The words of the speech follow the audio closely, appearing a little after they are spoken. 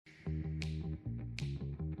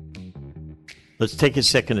Let's take a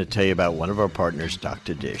second to tell you about one of our partners,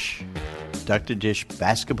 Dr. Dish. Dr. Dish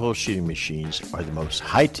basketball shooting machines are the most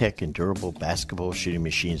high-tech and durable basketball shooting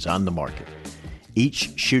machines on the market.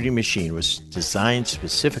 Each shooting machine was designed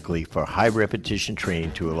specifically for high-repetition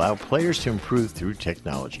training to allow players to improve through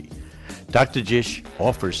technology. Dr. Dish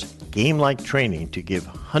offers game-like training to give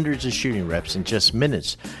hundreds of shooting reps in just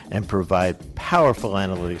minutes and provide powerful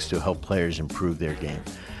analytics to help players improve their game.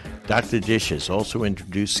 Dr. Dish has also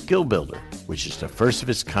introduced Skill Builder, which is the first of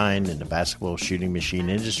its kind in the basketball shooting machine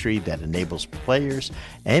industry that enables players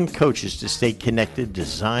and coaches to stay connected,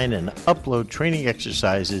 design and upload training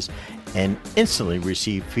exercises, and instantly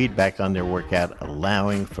receive feedback on their workout,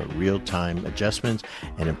 allowing for real-time adjustments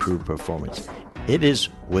and improved performance. It is,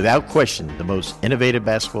 without question, the most innovative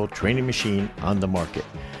basketball training machine on the market.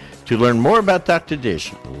 To learn more about Dr.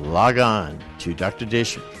 Dish, log on to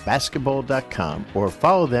drdishbasketball.com or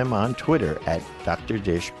follow them on Twitter at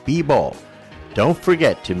drdishbball. Don't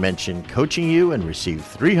forget to mention Coaching You and receive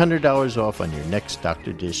 $300 off on your next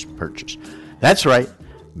Dr. Dish purchase. That's right.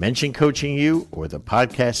 Mention Coaching You or the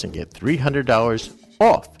podcast and get $300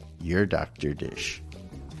 off your Dr. Dish.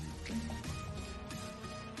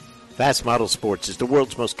 Fast Model Sports is the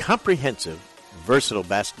world's most comprehensive, versatile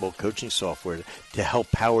basketball coaching software to help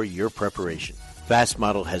power your preparation. Fast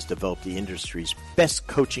Model has developed the industry's best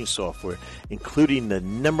coaching software, including the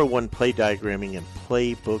 #1 play diagramming and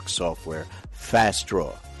playbook software, Fast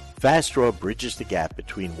Draw. Fast Draw bridges the gap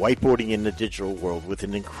between whiteboarding and the digital world with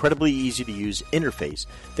an incredibly easy-to-use interface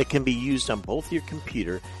that can be used on both your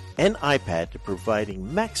computer and iPad, to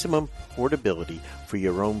providing maximum portability for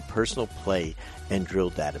your own personal play and drill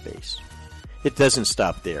database. It doesn't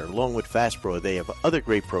stop there. Along with Fast Pro, they have other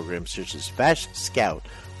great programs such as Fast Scout,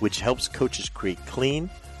 which helps coaches create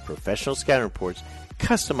clean, professional scouting reports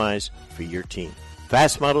customized for your team.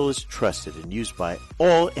 Fast Model is trusted and used by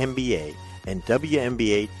all NBA and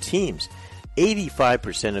WNBA teams,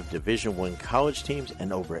 85% of Division I college teams,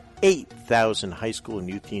 and over 8,000 high school and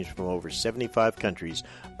youth teams from over 75 countries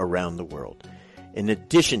around the world. In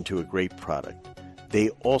addition to a great product, they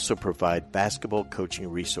also provide basketball coaching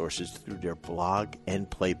resources through their blog and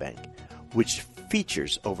Playbank, which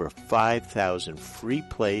features over 5,000 free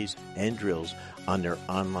plays and drills on their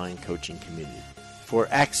online coaching community. For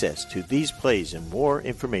access to these plays and more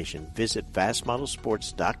information, visit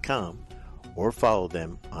fastmodelsports.com or follow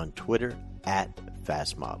them on Twitter at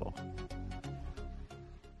FastModel.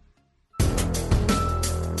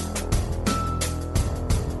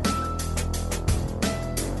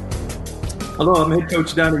 Hello, I'm head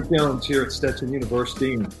coach Donnie Jones here at Stetson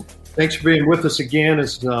University. And thanks for being with us again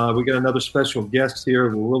as we got another special guest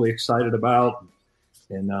here we're really excited about.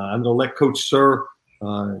 And I'm going to let Coach Sir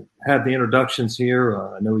have the introductions here.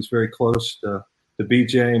 I know he's very close to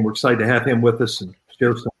BJ, and we're excited to have him with us and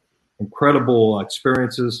share some incredible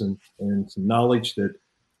experiences and some knowledge that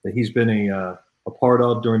he's been a part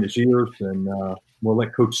of during his years. And we'll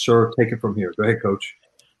let Coach Sir take it from here. Go ahead, Coach.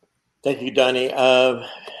 Thank you, Donnie.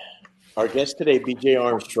 Our guest today, B.J.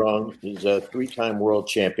 Armstrong, is a 3-time world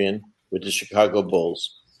champion with the Chicago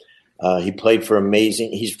Bulls. He played for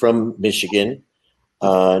he's from Michigan.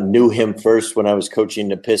 Knew him first when I was coaching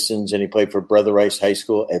the Pistons, and he played for Brother Rice High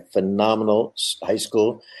School, a phenomenal high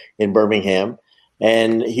school in Birmingham.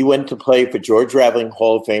 And he went to play for George Raveling,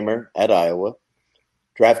 Hall of Famer at Iowa,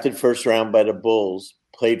 drafted first round by the Bulls,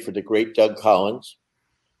 played for the great Doug Collins,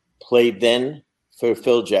 played then for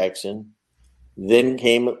Phil Jackson, then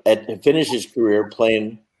finished his career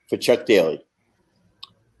playing for Chuck Daly.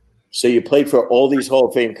 So you played for all these Hall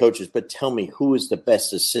of Fame coaches, but tell me, who was the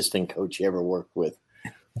best assistant coach you ever worked with?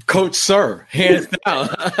 Coach Sir, hands down.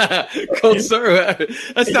 Coach Sir,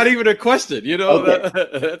 that's not even a question. You know, okay.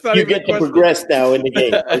 That's not you even get to progress now in the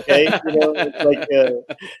game. Okay,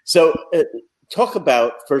 talk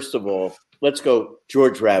about, first of all, let's go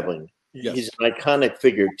George Raveling. Yes. He's an iconic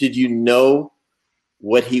figure. Did you know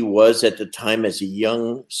what he was at the time as a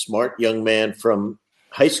young, smart young man from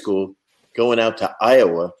high school going out to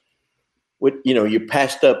Iowa? You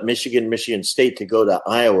passed up Michigan State to go to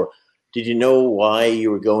Iowa. Did you know why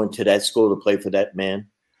you were going to that school to play for that man?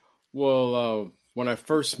 Well, when I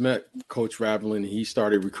first met Coach Raveling, he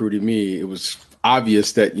started recruiting me. It was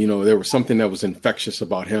obvious that, there was something that was infectious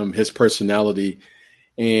about him, his personality.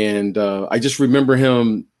 And I just remember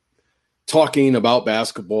him talking about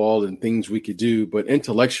basketball and things we could do. But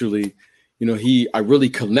intellectually, I really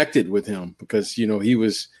connected with him because, he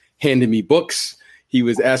was handing me books. He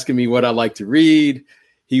was asking me what I like to read.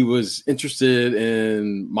 He was interested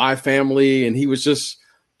in my family, and he was just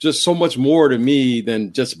so much more to me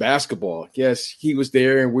than just basketball. Yes, he was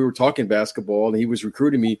there and we were talking basketball and he was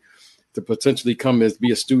recruiting me, to potentially come as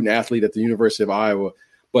be a student athlete at the University of Iowa.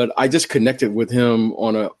 But I just connected with him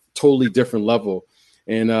on a totally different level.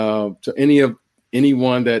 And to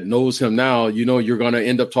anyone that knows him now, you're going to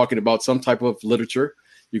end up talking about some type of literature.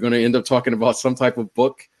 You're going to end up talking about some type of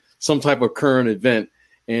book, some type of current event.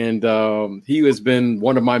 And he has been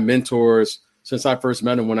one of my mentors since I first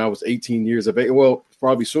met him when I was 18 years of age. Well,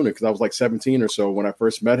 probably sooner, because I was like 17 or so when I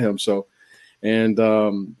first met him. So, and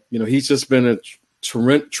he's just been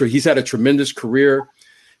he's had a tremendous career.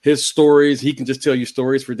 His stories, he can just tell you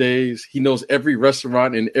stories for days. He knows every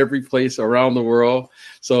restaurant in every place around the world.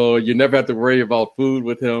 So you never have to worry about food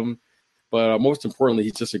with him. But most importantly,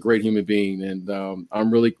 he's just a great human being. And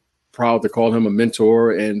I'm really proud to call him a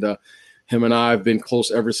mentor. And him and I have been close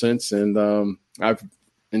ever since. And I've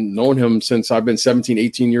known him since I've been 17,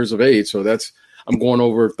 18 years of age. So I'm going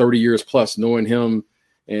over 30 years plus knowing him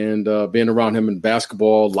and being around him in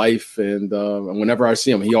basketball, life. And whenever I see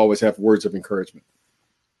him, he always has words of encouragement.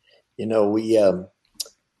 Rav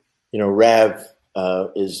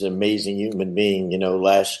is an amazing human being.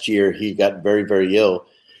 Last year he got very, very ill.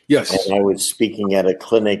 Yes. And I was speaking at a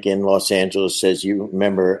clinic in Los Angeles, as you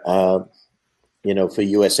remember, for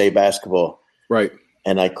USA Basketball. Right.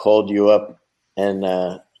 And I called you up and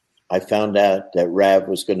I found out that Rav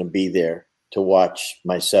was going to be there to watch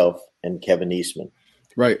myself and Kevin Eastman.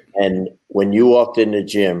 Right. And when you walked in the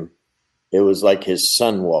gym, it was like his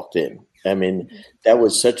son walked in. I mean, that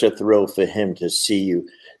was such a thrill for him to see you.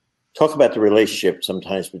 Talk about the relationship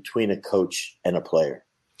sometimes between a coach and a player.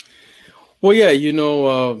 Well, yeah,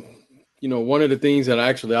 one of the things that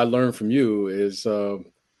I learned from you is,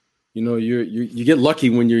 you get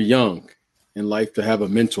lucky when you're young in life to have a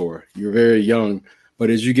mentor. You're very young,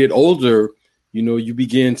 but as you get older, you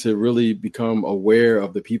begin to really become aware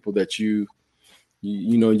of the people that you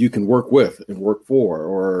can work with and work for,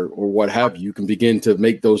 or what have you. You can begin to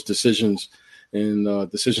make those decisions and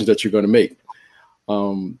decisions that you're going to make.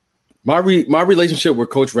 My relationship with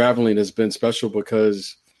Coach Raveling has been special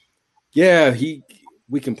because,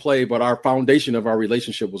 we can play, but our foundation of our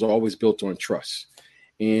relationship was always built on trust.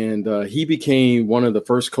 And he became one of the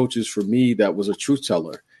first coaches for me that was a truth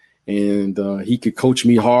teller. And he could coach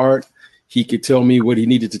me hard. He could tell me what he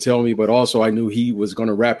needed to tell me, but also I knew he was going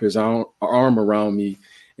to wrap his arm around me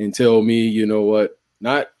and tell me,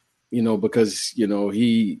 because,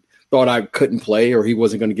 he thought I couldn't play or he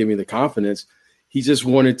wasn't going to give me the confidence. He just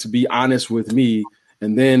wanted to be honest with me.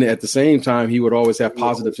 And then at the same time, he would always have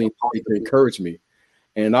positive things to encourage me.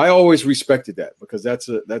 And I always respected that because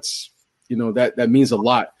that means a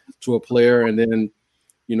lot to a player. And then,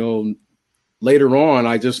 later on,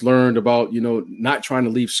 I just learned about, not trying to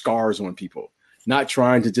leave scars on people, not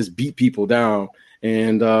trying to just beat people down.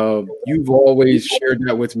 And you've always shared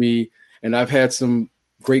that with me. And I've had some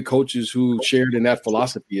great coaches who shared in that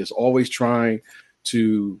philosophy, is always trying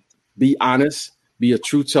to be honest, be a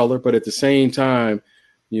truth teller. But at the same time,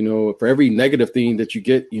 for every negative thing that you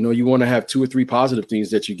get, you want to have 2 or 3 positive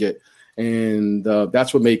things that you get. And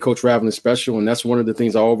that's what made Coach Raveling special. And that's one of the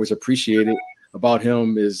things I always appreciated about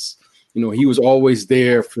him is, he was always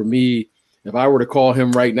there for me. If I were to call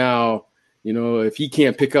him right now, if he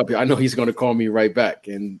can't pick up, I know he's going to call me right back.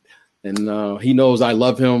 And he knows I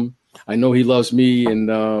love him. I know he loves me.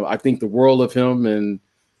 And I think the world of him and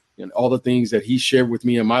all the things that he shared with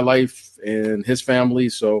me in my life and his family.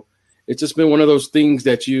 So it's just been one of those things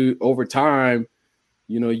that over time,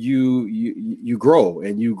 you grow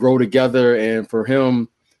and you grow together. And for him,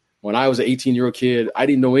 when I was an 18-year-old kid, I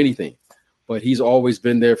didn't know anything. But he's always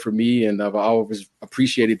been there for me, and I've always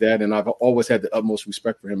appreciated that, and I've always had the utmost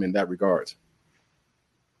respect for him in that regard.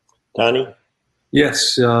 Donnie?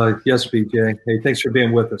 Yes, BJ. Hey, thanks for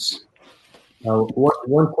being with us.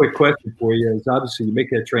 One quick question for you is, obviously, you make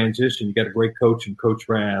that transition. You got a great coach in Coach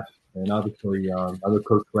Rav, and obviously, I know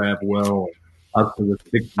Coach Rav well. Obviously, was a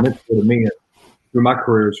big mentor to me through my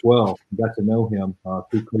career as well. I got to know him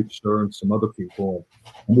through Coach Sir and some other people.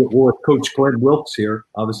 And we're with Coach Glenn Wilkes here,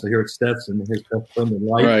 obviously here at Stetson. His best friend in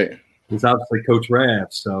life is obviously Coach Rav.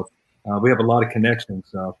 So we have a lot of connections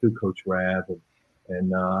through Coach Rav.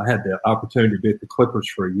 And I had the opportunity to be at the Clippers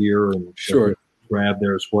for a year and Rav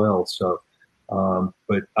there as well. So,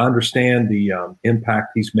 but I understand the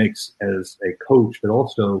impact he makes as a coach, but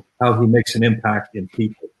also how he makes an impact in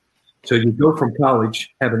people. So you go from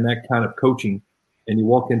college having that kind of coaching, and you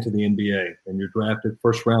walk into the NBA, and you're drafted,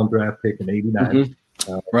 first-round draft pick in '89.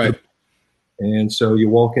 Right. And so you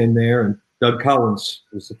walk in there, and Doug Collins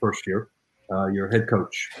was the first year, your head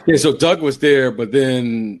coach. Yeah, so Doug was there, but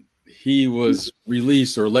then he was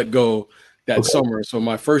released or let go that summer. So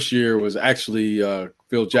my first year was actually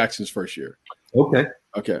Phil Jackson's first year. Okay.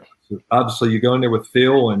 obviously you go in there with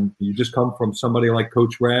Phil, and you just come from somebody like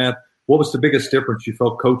Coach Rav. What was the biggest difference you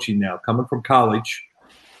felt coaching now, coming from college,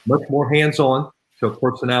 much more hands-on, to a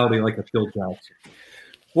personality like a Phil Jackson?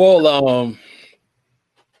 Well,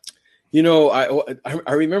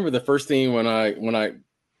 I remember the first thing when I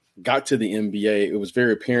got to the NBA, it was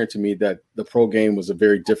very apparent to me that the pro game was a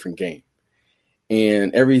very different game.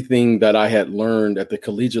 And everything that I had learned at the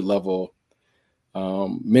collegiate level,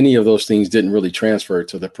 many of those things didn't really transfer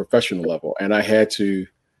to the professional level. And I had to,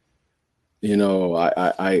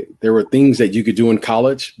 there were things that you could do in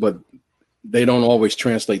college, but they don't always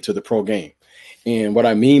translate to the pro game. And what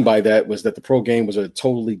I mean by that was that the pro game was a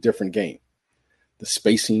totally different game. The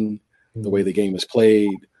spacing, the way the game is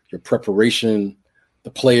played, your preparation, the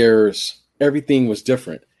players, everything was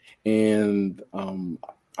different. And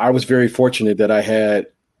I was very fortunate that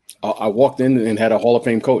I walked in and had a Hall of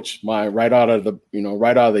Fame coach, right out of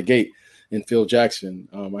the gate in Phil Jackson.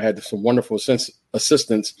 I had some wonderful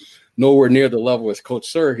assistants, nowhere near the level as Coach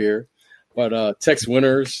Sir here, but Tex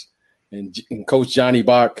Winters and Coach Johnny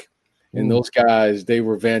Bach and those guys, they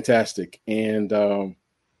were fantastic. And,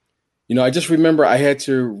 I just remember I had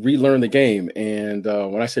to relearn the game. And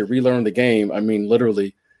when I say relearn the game, I mean,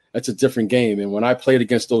 literally, that's a different game. And when I played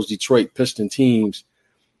against those Detroit Piston teams,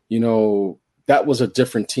 that was a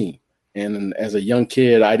different team. And as a young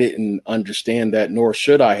kid, I didn't understand that, nor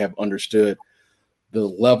should I have understood the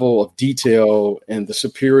level of detail and the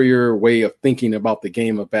superior way of thinking about the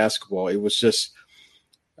game of basketball. It was just,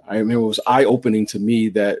 it was eye-opening to me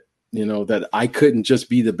that, that I couldn't just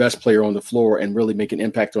be the best player on the floor and really make an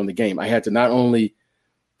impact on the game. I had to not only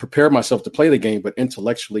prepare myself to play the game, but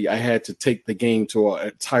intellectually, I had to take the game to an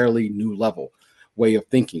entirely new level way of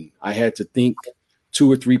thinking. I had to think 2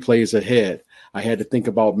 or 3 plays ahead. I had to think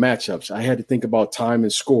about matchups. I had to think about time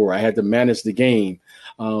and score. I had to manage the game.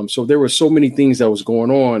 So there were so many things that was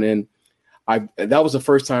going on. And that was the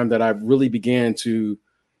first time that I really began to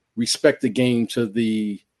respect the game to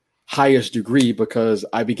the highest degree, because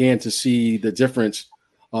I began to see the difference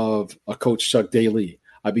of a Coach Chuck Daly.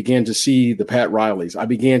 I began to see the Pat Rileys. I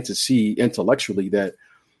began to see intellectually that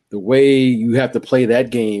the way you have to play that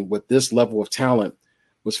game with this level of talent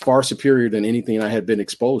was far superior than anything I had been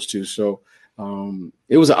exposed to. So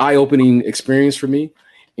it was an eye-opening experience for me.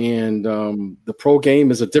 And the pro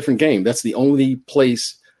game is a different game. That's the only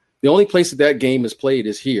place that game is played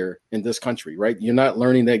is here in this country, right? You're not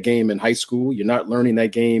learning that game in high school. You're not learning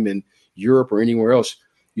that game in Europe or anywhere else.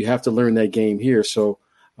 You have to learn that game here. So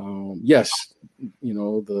yes,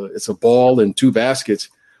 it's a ball and 2 baskets,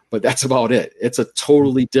 but that's about it. It's a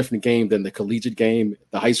totally different game than the collegiate game,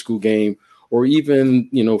 the high school game, or even,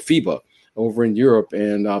 FIBA over in Europe.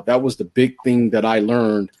 And that was the big thing that I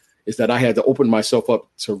learned, is that I had to open myself up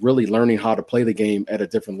to really learning how to play the game at a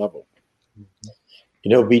different level.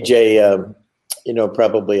 BJ,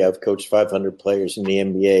 probably I've coached 500 players in the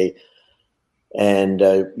NBA, and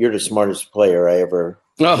you're the smartest player I ever.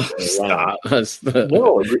 Oh, stop.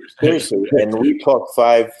 No, seriously. And we talk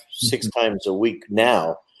 5-6 times a week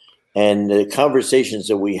now, and the conversations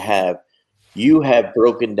that we have, you have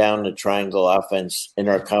broken down the triangle offense in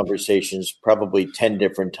our conversations probably 10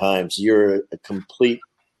 different times. You're a complete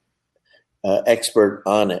expert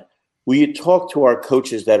on it. Will you talk to our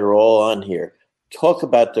coaches that are all on here? Talk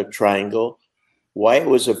about the triangle, why it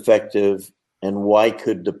was effective, and why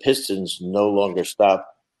could the Pistons no longer stop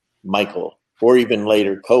Michael or even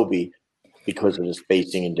later Kobe because of the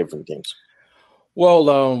spacing and different things?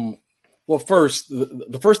 Well, first,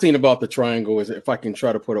 the first thing about the triangle is, if I can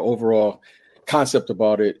try to put an overall concept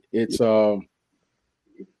about it, it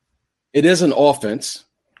is an offense,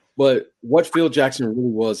 but what Phil Jackson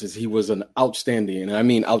really was is he was an outstanding, and I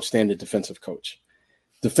mean outstanding, defensive coach.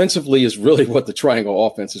 Defensively is really what the triangle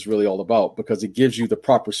offense is really all about, because it gives you the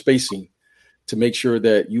proper spacing to make sure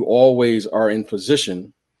that you always are in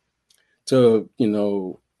position to,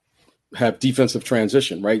 have defensive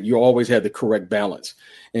transition, right? You always have the correct balance.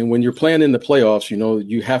 And when you're playing in the playoffs,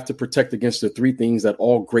 you have to protect against the 3 things that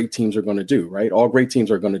all great teams are going to do, right? All great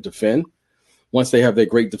teams are going to defend. Once they have their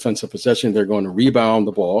great defensive possession, they're going to rebound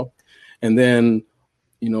the ball. And then,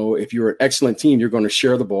 if you're an excellent team, you're going to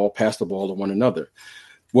share the ball, pass the ball to one another.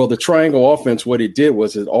 Well, the triangle offense, what it did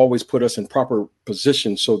was it always put us in proper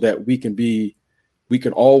position so that we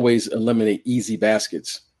can always eliminate easy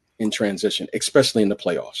baskets in transition, especially in the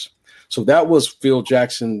playoffs. So that was Phil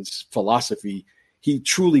Jackson's philosophy. He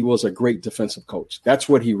truly was a great defensive coach. That's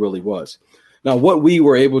what he really was. Now, what we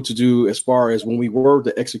were able to do as far as when we were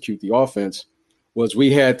to execute the offense was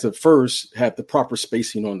we had to first have the proper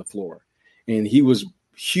spacing on the floor. And he was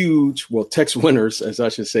huge. Well, Tex Winters, as I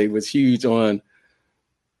should say, was huge on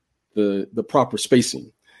the proper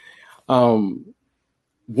spacing.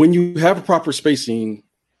 When you have a proper spacing,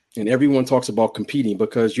 and everyone talks about competing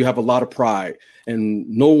because you have a lot of pride, and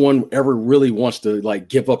no one ever really wants to like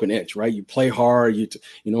give up an inch, right? You play hard. You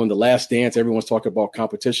know, in The Last Dance, everyone's talking about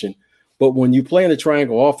competition, but when you play in the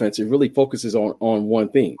triangle offense, it really focuses on one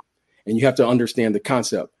thing, and you have to understand the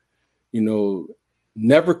concept. You know,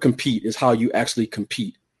 never compete is how you actually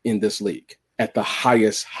compete in this league at the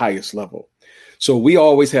highest level. So we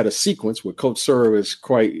always had a sequence, what Coach Sir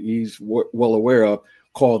he's well aware of,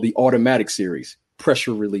 called the automatic series,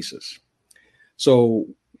 pressure releases. So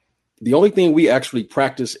the only thing we actually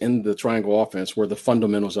practiced in the triangle offense were the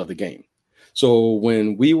fundamentals of the game. So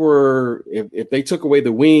when if they took away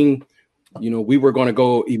the wing, you know, we were going to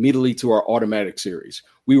go immediately to our automatic series.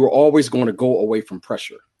 We were always going to go away from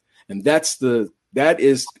pressure. And that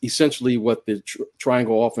is essentially what the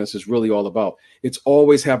triangle offense is really all about. It's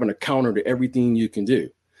always having a counter to everything you can do.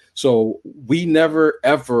 So we never,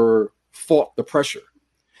 ever fought the pressure.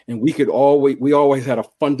 And we always had a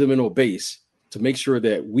fundamental base to make sure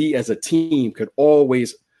that we as a team could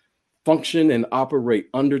always function and operate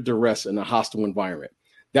under duress in a hostile environment.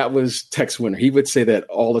 That was Tex Winter. He would say that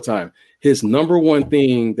all the time. His number one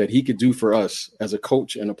thing that he could do for us as a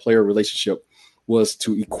coach and a player relationship was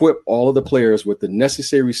to equip all of the players with the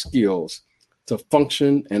necessary skills to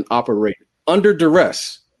function and operate under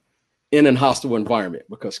duress in a hostile environment,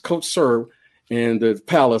 because Coach Sir and the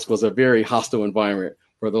Palace was a very hostile environment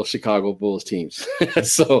for those Chicago Bulls teams.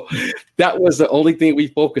 So that was the only thing we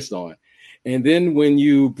focused on. And then when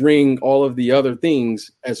you bring all of the other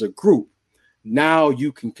things as a group, now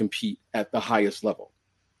you can compete at the highest level.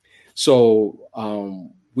 So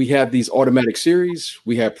we had these automatic series,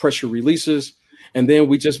 we had pressure releases, and then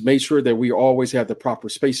we just made sure that we always had the proper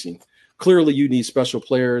spacing. Clearly, you need special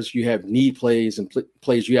players. You have need plays and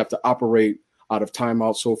plays you have to operate out of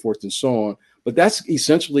timeout, so forth and so on. But that's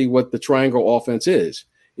essentially what the triangle offense is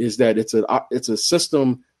that it's a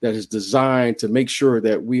system that is designed to make sure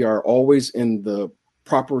that we are always in the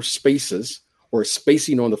proper spaces or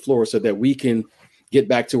spacing on the floor so that we can get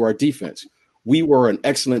back to our defense. We were an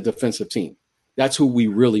excellent defensive team. That's who we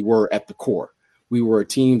really were at the core. We were a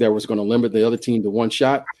team that was going to limit the other team to one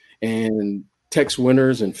shot, and Tex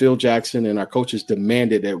Winters and Phil Jackson and our coaches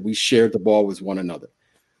demanded that we shared the ball with one another.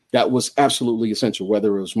 That was absolutely essential,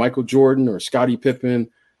 whether it was Michael Jordan or Scottie Pippen,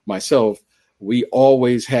 myself. We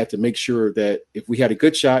always had to make sure that if we had a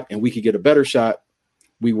good shot and we could get a better shot,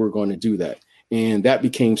 we were going to do that. And that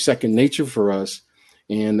became second nature for us.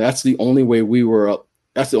 And that's the only way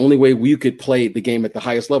we could play the game at the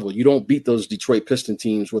highest level. You don't beat those Detroit Piston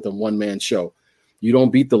teams with a one-man show. You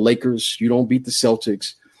don't beat the Lakers. You don't beat the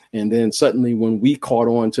Celtics. And then suddenly when we caught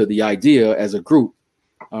on to the idea as a group,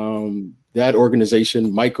 that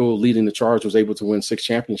organization, Michael leading the charge, was able to win 6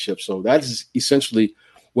 championships. So that is essentially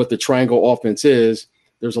what the triangle offense is.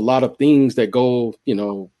 There's a lot of things that go, you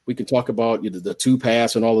know, we can talk about the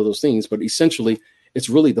 2-pass and all of those things, but essentially it's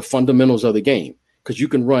really the fundamentals of the game, because you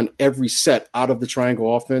can run every set out of the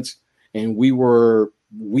triangle offense. And we were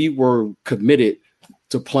committed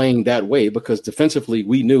to playing that way, because defensively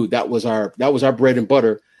we knew that was our bread and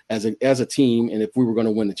butter as a team, and if we were going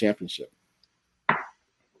to win the championship.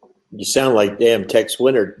 You sound like damn Tex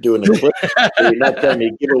Winter doing a clip. You're not telling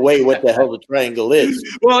me to give away what the hell the triangle is.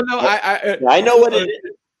 Well, no, I know what it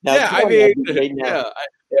is. Now, yeah, I mean, yeah.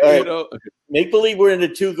 Right. You know, make believe we're in a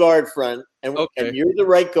 2-guard front, and you're the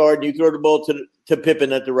right guard, and you throw the ball to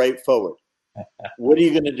Pippen at the right forward. What are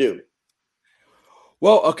you going to do?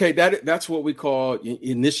 Well, okay, that's what we call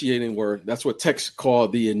initiating work. That's what Tex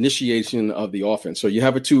called the initiation of the offense. So you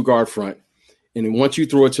have a 2-guard front, and then once you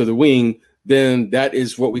throw it to the wing, then that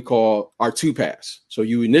is what we call our 2-pass. So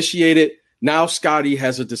you initiate it. Now Scottie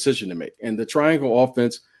has a decision to make, and the triangle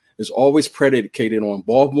offense is always predicated on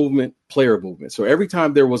ball movement, player movement. So every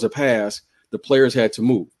time there was a pass, the players had to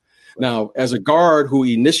move. Now, as a guard who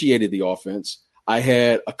initiated the offense, I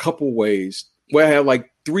had a couple ways. Well, I had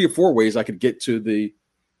like 3 or 4 ways I could get to the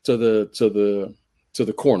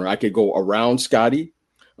corner. I could go around Scottie,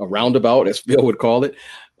 a roundabout, as Phil would call it,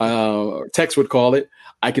 Tex would call it.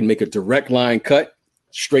 I can make a direct line cut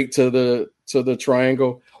straight to the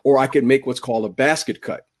triangle, or I could make what's called a basket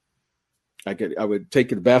cut. I would take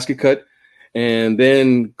the basket cut and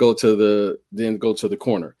then go to the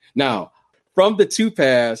corner. Now, from the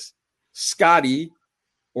 2-pass, Scottie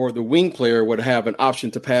or the wing player would have an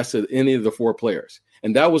option to pass to any of the 4 players.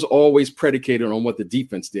 And that was always predicated on what the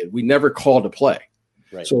defense did. We never called a play.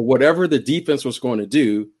 Right. So whatever the defense was going to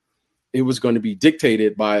do, it was going to be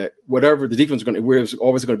dictated by whatever the defense was going to, it was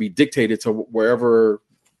always going to be dictated to whatever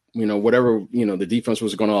the defense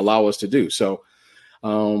was going to allow us to do. So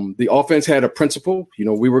The offense had a principle.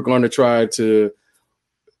 We were going to try to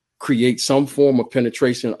create some form of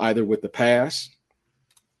penetration, either with the pass,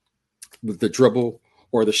 with the dribble,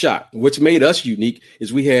 or the shot. Which made us unique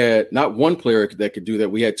is we had not one player that could do that.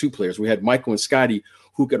 We had two players. We had Michael and Scotty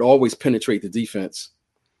who could always penetrate the defense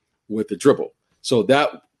with the dribble. So that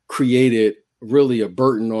created really a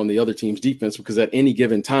burden on the other team's defense, because at any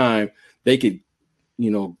given time they could,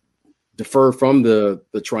 defer from the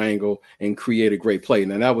triangle and create a great play.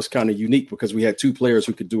 Now that was kind of unique because we had two players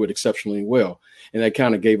who could do it exceptionally well. And that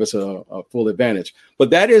kind of gave us a full advantage. But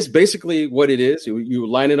that is basically what it is. You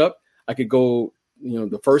line it up. I could go,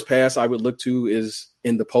 the first pass I would look to is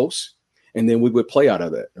in the post, and then we would play out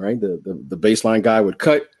of that, right? The baseline guy would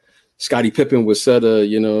cut. Scottie Pippen would set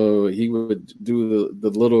he would do the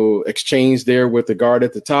little exchange there with the guard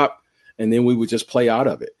at the top, and then we would just play out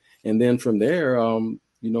of it. And then from there,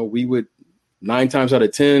 we would 9 times out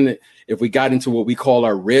of 10, if we got into what we call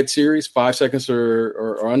our red series, 5 seconds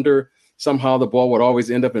or under, somehow the ball would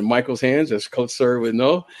always end up in Michael's hands, as Coach Sir would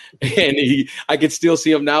know. And I could still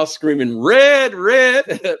see him now screaming, red, red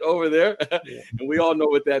over there. Yeah. And we all know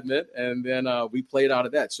what that meant. And then we played out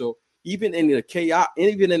of that. So even in the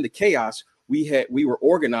chaos, we were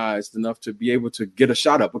organized enough to be able to get a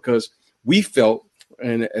shot up, because we felt,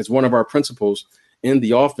 and as one of our principles in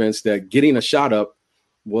the offense, that getting a shot up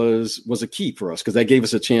was a key for us, because that gave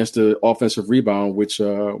us a chance to offensive rebound, which,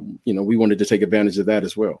 we wanted to take advantage of that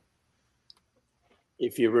as well.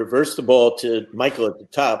 If you reverse the ball to Michael at the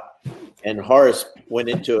top and Horace went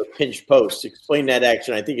into a pinch post, explain that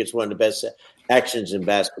action. I think it's one of the best actions in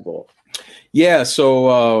basketball. Yeah.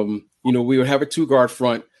 So, we would have a 2-guard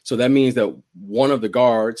front. So that means that one of the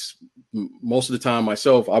guards, most of the time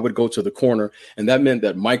myself, I would go to the corner, and that meant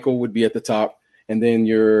that Michael would be at the top. And then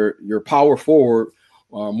your power forward,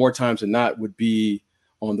 more times than not, would be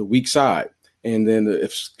on the weak side. And then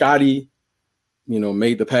if Scotty,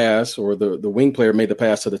 made the pass, or the wing player made the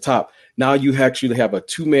pass to the top, now you actually have a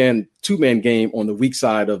two-man game on the weak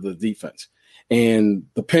side of the defense. And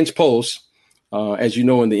the pinch post, as you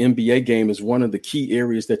know, in the NBA game, is one of the key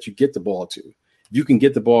areas that you get the ball to. If you can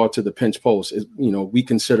get the ball to the pinch post, we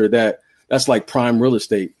consider that's like prime real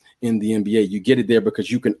estate in the NBA. You get it there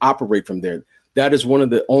because you can operate from there. That is one of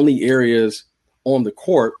the only areas on the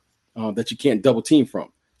court that you can't double team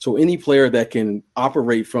from. So any player that can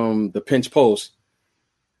operate from the pinch post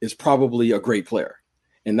is probably a great player.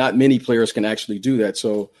 And not many players can actually do that.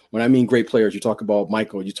 So when I mean great players, you talk about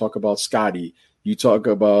Michael, you talk about Scotty, you talk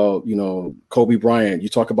about, Kobe Bryant, you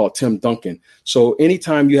talk about Tim Duncan. So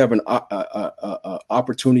anytime you have an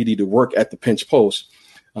opportunity to work at the pinch post,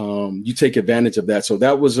 you take advantage of that. So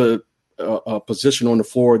that was a position on the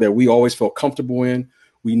floor that we always felt comfortable in.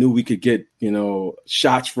 We knew we could get,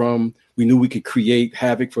 shots from. We knew we could create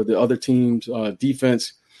havoc for the other team's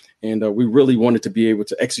defense. And we really wanted to be able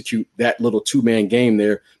to execute that little 2-man game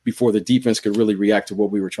there before the defense could really react to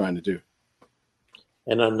what we were trying to do.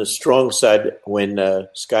 And on the strong side, when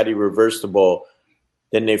Scotty reversed the ball,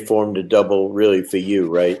 then they formed a double really for you,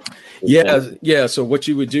 right? Yeah. So what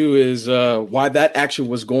you would do is while that action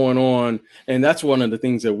was going on, and that's one of the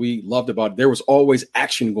things that we loved about it, there was always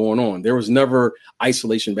action going on. There was never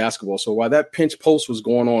isolation basketball. So while that pinch post was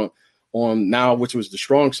going on now, which was the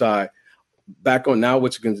strong side, back on now,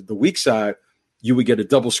 which is the weak side, you would get a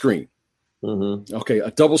double screen. Mm-hmm. Okay,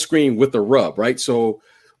 a double screen with a rub, right? So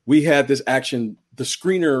we had this action. The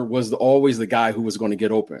screener was always the guy who was going to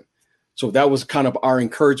get open. So that was kind of our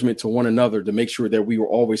encouragement to one another to make sure that we were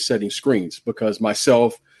always setting screens, because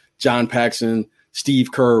myself, John Paxson,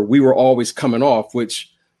 Steve Kerr, we were always coming off,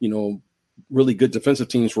 which, really good defensive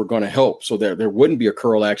teams were going to help so that there wouldn't be a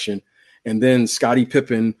curl action. And then Scottie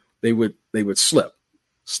Pippen, they would slip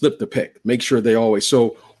the pick, make sure they always.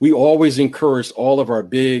 So we always encouraged all of our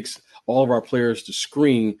bigs, all of our players to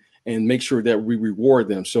screen and make sure that we reward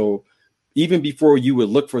them. So even before you would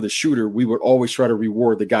look for the shooter, we would always try to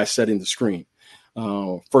reward the guy setting the screen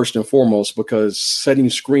first and foremost, because setting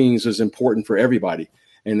screens is important for everybody.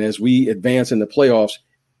 And as we advance in the playoffs,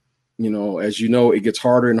 it gets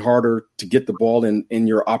harder and harder to get the ball in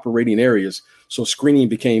your operating areas. So screening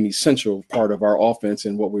became essential part of our offense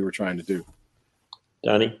and what we were trying to do.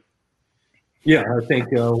 Donnie? Yeah, I think,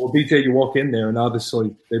 BJ, you walk in there, and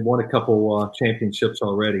obviously they've won a couple championships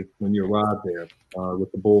already when you arrived there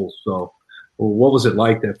with the Bulls. So what was it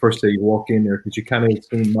like that first day you walk in there? Because you kind of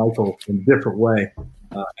seen Michael in a different way.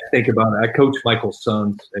 I think about it. I coached Michael's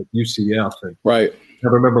sons at UCF. And right. I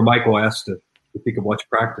remember Michael asked if he could watch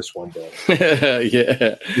practice one day.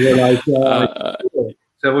 Yeah.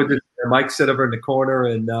 So Mike sat over in the corner,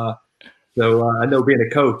 and So I know being a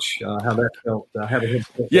coach, how that felt. Having him.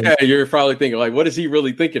 Yeah, you're probably thinking like, what is he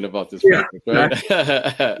really thinking about this practice, right?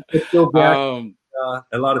 It's still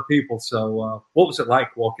a lot of people. So what was it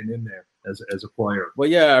like walking in there as a player? Well,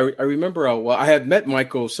 yeah, I remember. I had met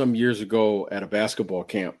Michael some years ago at a basketball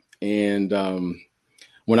camp, and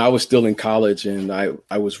when I was still in college, and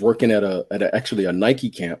I was working at actually a Nike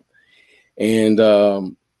camp, and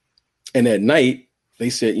at night they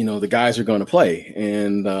said, the guys are going to play,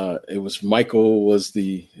 and it was Michael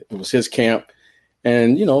it was his camp,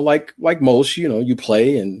 and like most, you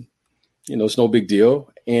play, and it's no big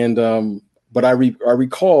deal, and but I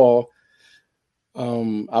recall.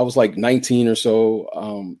 I was like 19 or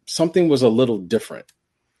so. Something was a little different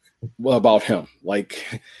about him.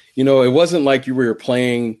 Like, it wasn't like you were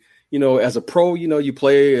playing, as a pro, you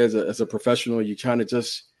play as a professional, you kind of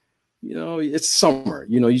just, it's summer,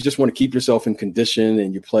 you just want to keep yourself in condition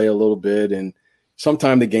and you play a little bit. And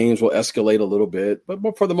sometimes the games will escalate a little bit,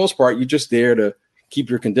 but for the most part, you're just there to keep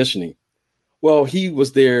your conditioning. Well, he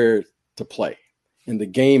was there to play. And the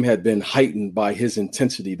game had been heightened by his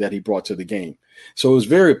intensity that he brought to the game. So it was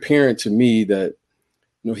very apparent to me that,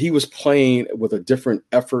 he was playing with a different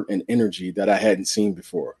effort and energy that I hadn't seen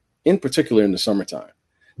before, in particular in the summertime,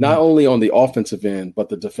 not only on the offensive end, but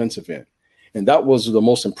the defensive end. And that was the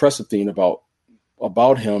most impressive thing about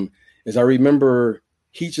him is I remember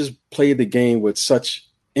he just played the game with such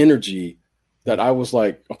energy that I was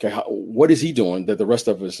like, okay, what is he doing that the rest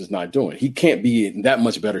of us is not doing? He can't be in that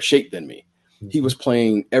much better shape than me. He was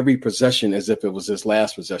playing every possession as if it was his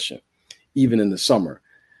last possession, even in the summer.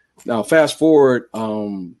 Now, fast forward,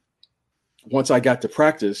 once I got to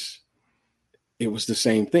practice, it was the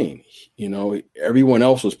same thing. Everyone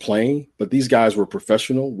else was playing, but these guys were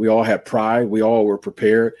professional. We all had pride. We all were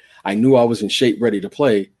prepared. I knew I was in shape, ready to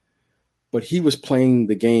play, but he was playing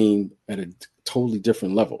the game at a totally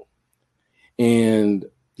different level. And,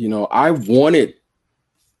 I wanted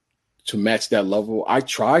to match that level. I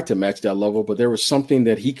tried to match that level, but there was something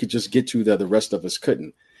that he could just get to that the rest of us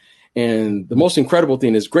couldn't. And the most incredible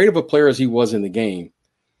thing, as great of a player as he was in the game,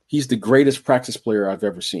 he's the greatest practice player I've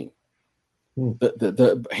ever seen.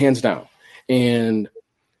 The hands down. And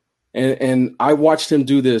I watched him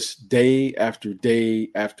do this day after day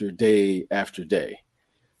after day after day.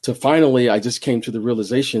 To finally, I just came to the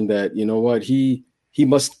realization that, he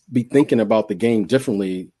must be thinking about the game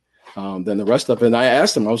differently than the rest of it. And I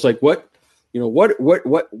asked him, I was like, what's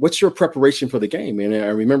your preparation for the game? And I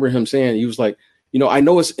remember him saying, he was like, I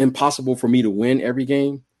know it's impossible for me to win every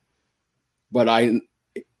game, but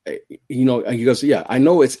he goes, yeah, I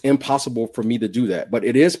know it's impossible for me to do that, but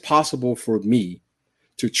it is possible for me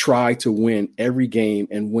to try to win every game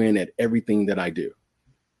and win at everything that I do.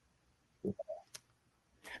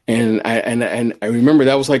 And I remember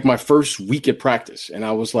that was like my first week at practice. And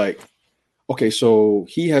I was like, okay, so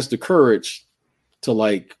he has the courage to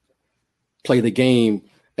like play the game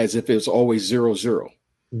as if it's always 0-0,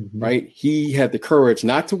 right? He had the courage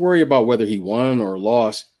not to worry about whether he won or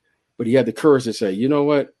lost, but he had the courage to say, you know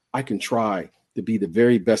what, I can try to be the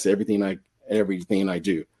very best at everything I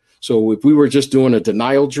do. So if we were just doing a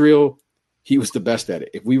denial drill, he was the best at it.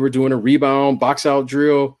 If we were doing a rebound box out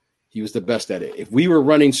drill, he was the best at it. If we were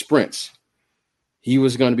running sprints, he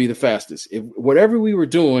was going to be the fastest. If whatever we were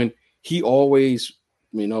doing, he always,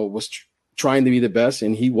 was trying to be the best,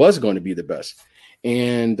 and he was going to be the best.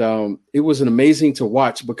 And it was amazing to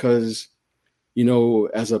watch because,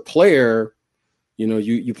 as a player,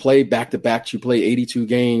 you play back to back, you play 82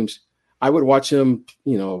 games. I would watch him,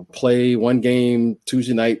 play one game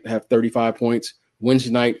Tuesday night, have 35 points,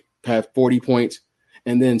 Wednesday night, have 40 points.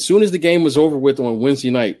 And then as soon as the game was over with on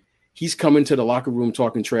Wednesday night, he's coming to the locker room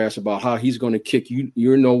talking trash about how he's going to kick you,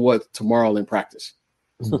 tomorrow in practice.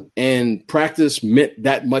 And practice meant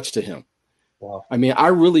that much to him. Wow. I mean, I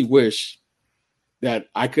really wish that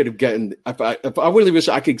I could have gotten, I really wish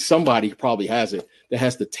somebody probably has it that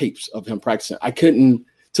has the tapes of him practicing. I couldn't,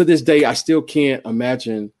 to this day, I still can't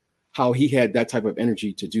imagine how he had that type of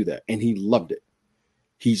energy to do that. And he loved it.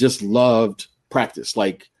 He just loved practice.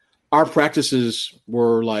 Like our practices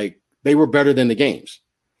were like, they were better than the games.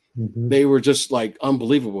 They were just like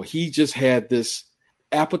unbelievable. He just had this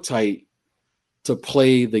appetite to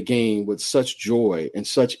play the game with such joy and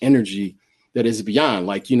such energy that is beyond,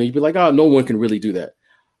 like, you'd be like, oh, no one can really do that.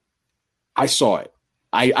 I saw it.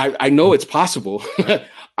 I know it's possible, but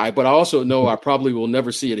I also know I probably will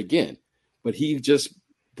never see it again. But he just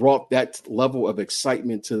brought that level of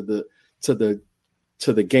excitement to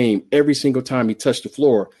the game every single time he touched the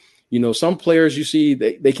floor. Some players you see,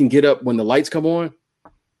 they can get up when the lights come on.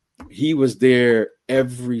 He was there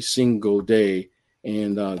every single day,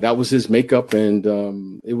 And that was his makeup,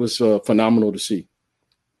 and it was phenomenal to see.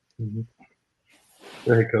 Mm-hmm.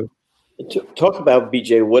 Go ahead, Coach. Talk about,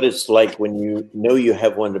 BJ, what it's like when you know you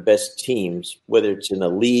have one of the best teams, whether it's in a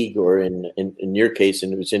league or in your case,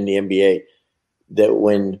 and it was in the NBA, that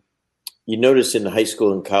when you notice in high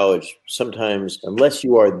school and college, sometimes, unless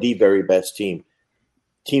you are the very best team,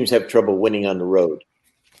 teams have trouble winning on the road.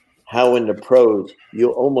 How in the pros,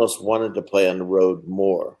 you almost wanted to play on the road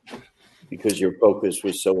more because your focus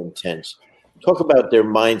was so intense. Talk about their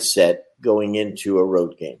mindset going into a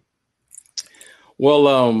road game. Well,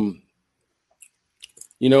 again,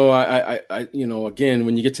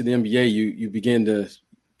 when you get to the NBA, you begin to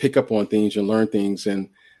pick up on things and learn things. And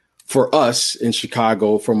for us in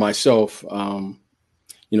Chicago, for myself,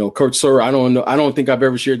 Coach Sir, I don't think I've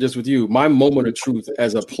ever shared this with you. My moment of truth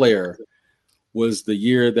as a player was the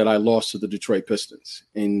year that I lost to the Detroit Pistons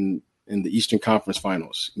in the Eastern Conference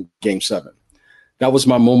Finals, Game 7. That was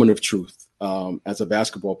my moment of truth as a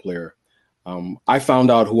basketball player. I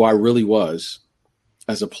found out who I really was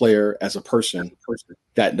as a player, as a person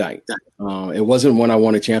that night. It wasn't when I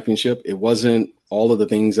won a championship. It wasn't all of the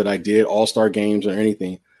things that I did, all-star games or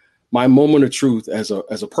anything. My moment of truth as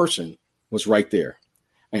a person was right there.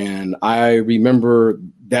 And I remember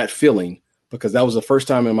that feeling because that was the first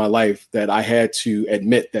time in my life that I had to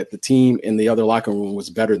admit that the team in the other locker room was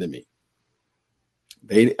better than me.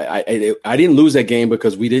 I didn't lose that game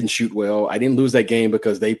because we didn't shoot well. I didn't lose that game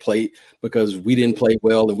because because we didn't play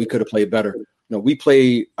well and we could have played better. No, we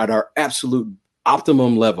played at our absolute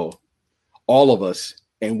optimum level, all of us,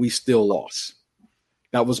 and we still lost.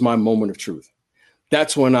 That was my moment of truth.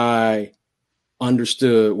 That's when I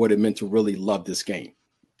understood what it meant to really love this game.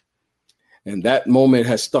 And that moment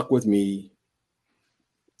has stuck with me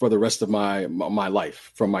for the rest of my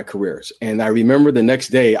life, from my careers. And I remember the next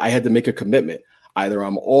day I had to make a commitment. Either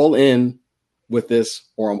I'm all in with this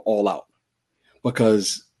or I'm all out,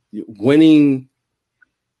 because winning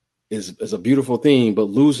is a beautiful thing, but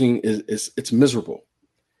losing it's miserable.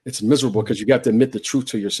 It's miserable because you got to admit the truth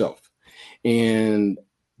to yourself. And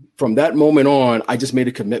from that moment on, I just made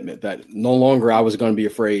a commitment that no longer I was going to be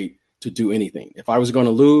afraid to do anything. If I was going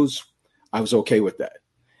to lose, I was okay with that.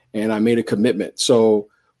 And I made a commitment. So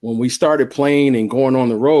when we started playing and going on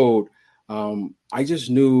the road,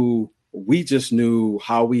 we just knew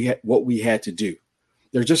what we had to do.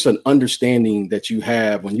 There's just an understanding that you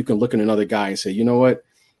have when you can look at another guy and say, you know what,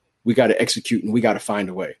 we got to execute and we got to find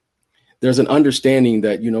a way. There's an understanding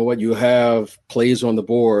that, you know what, you have plays on the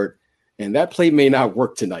board and that play may not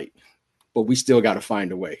work tonight, but we still got to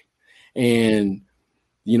find a way. And,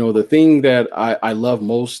 the thing that I love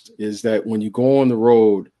most is that when you go on the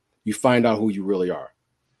road, you find out who you really are.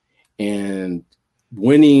 And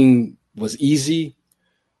winning was easy.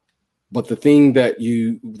 But the thing that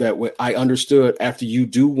I understood after you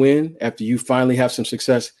do win, after you finally have some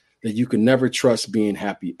success, that you can never trust being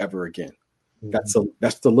happy ever again. Mm-hmm.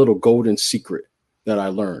 That's the little golden secret that I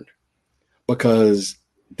learned, because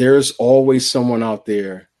there's always someone out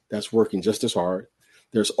there that's working just as hard.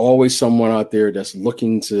 There's always someone out there that's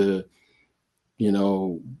looking to,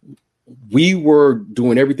 we were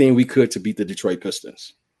doing everything we could to beat the Detroit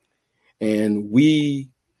Pistons. And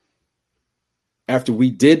after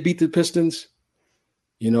we did beat the Pistons,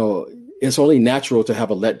 it's only natural to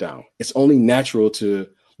have a letdown. It's only natural to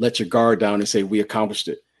let your guard down and say, we accomplished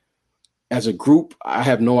it. As a group, I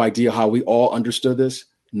have no idea how we all understood this.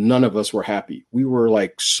 None of us were happy. We were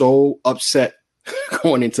so upset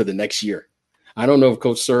going into the next year. I don't know if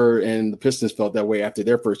Coach Sir and the Pistons felt that way after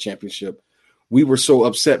their first championship. We were so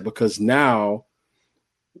upset because now,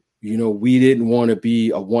 we didn't want to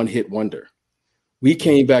be a one-hit wonder. We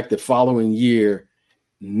came back the following year.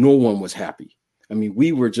 No one was happy. I mean,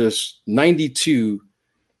 we were just 92.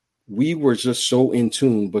 We were just so in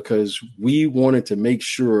tune because we wanted to make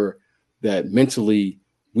sure that mentally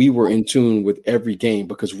we were in tune with every game,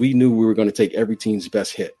 because we knew we were going to take every team's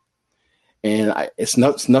best hit. And it's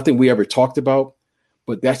nothing we ever talked about,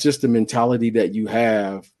 but that's just the mentality that you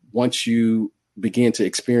have once you begin to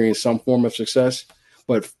experience some form of success.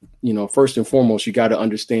 But, first and foremost, you got to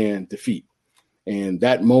understand defeat. And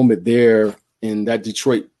that moment there in that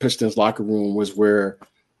Detroit Pistons locker room was where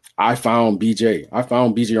I found BJ. I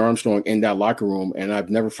found BJ Armstrong in that locker room, and I've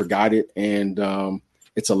never forgot it. And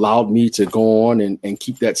it's allowed me to go on and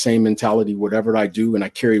keep that same mentality, whatever I do, and I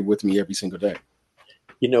carry it with me every single day.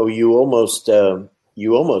 You almost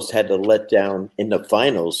had to let down in the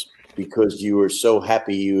finals because you were so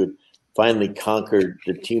happy you had finally conquered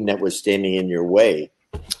the team that was standing in your way.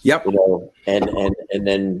 Yep. And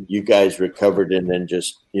then you guys recovered and then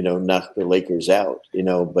just, knocked the Lakers out,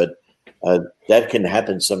 but that can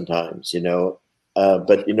happen sometimes,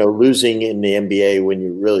 But, losing in the NBA when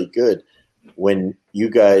you're really good, when you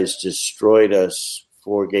guys destroyed us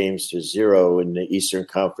 4-0 in the Eastern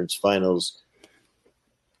Conference Finals,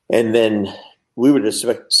 and then we were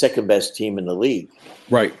the second best team in the league.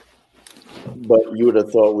 Right. But you would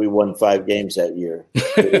have thought we won 5 games that year.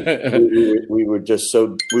 we were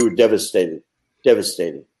devastated,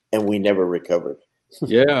 and we never recovered.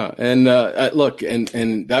 Yeah, and look,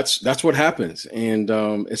 and that's what happens, and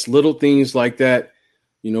it's little things like that,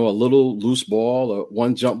 a little loose ball, or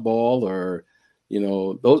one jump ball, or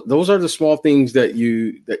those are the small things that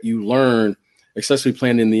you learn, especially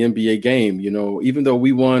playing in the NBA game. Even though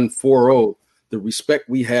we won 4-0, the respect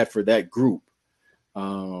we had for that group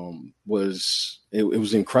was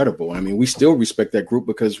incredible. I mean, we still respect that group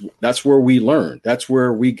because that's where we learned. That's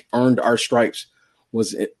where we earned our stripes,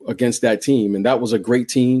 was against that team. And that was a great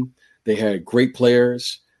team. They had great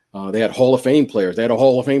players. They had Hall of Fame players. They had a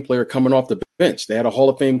Hall of Fame player coming off the bench. They had a Hall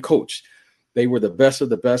of Fame coach. They were the best of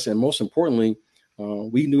the best. And most importantly,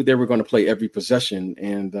 we knew they were going to play every possession.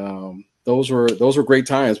 And those were great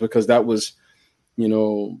times, because that was,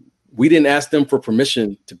 we didn't ask them for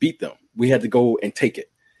permission to beat them. We had to go and take it.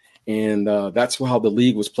 And that's how the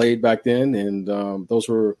league was played back then. And those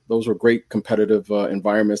were great competitive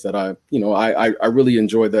environments that I really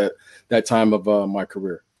enjoyed that time of my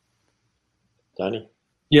career. Donnie?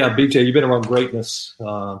 Yeah, BJ, you've been around greatness at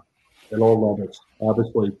all levels.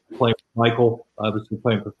 Obviously playing with Michael, obviously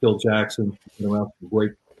playing for Phil Jackson, been around some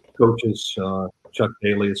great coaches, Chuck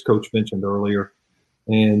Daly, as Coach mentioned earlier.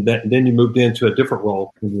 And then you moved into a different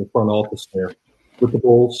role in the front office there with the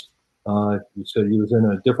Bulls. You said you was in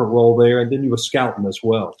a different role there, and then you were scouting as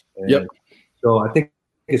well. And yep. So I think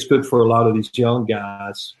it's good for a lot of these young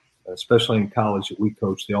guys, especially in college that we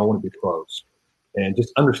coach. They all want to be pros, and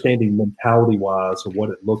just understanding mentality-wise of what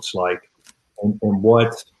it looks like and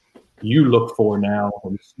what you look for now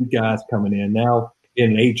when you see guys coming in. Now,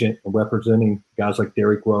 being an agent and representing guys like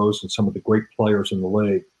Derrick Rose and some of the great players in the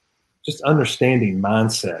league, just understanding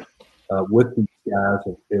mindset with these guys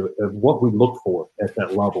and what we look for at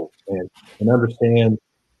that level, and understand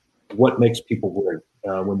what makes people great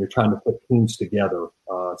when they're trying to put teams together.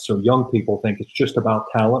 So young people think it's just about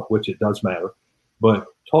talent, which it does matter, but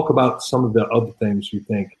talk about some of the other things you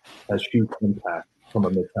think has huge impact from a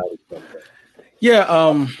mentality standpoint.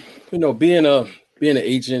 Yeah, being an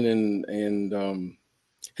agent and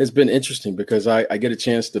has been interesting, because I get a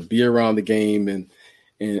chance to be around the game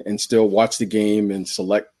and still watch the game and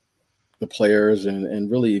select the players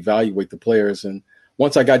and really evaluate the players. And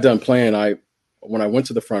once I got done playing, when I went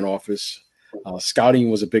to the front office, scouting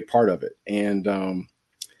was a big part of it. And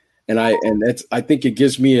I think it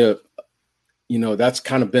gives me that's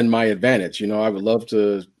kind of been my advantage. I would love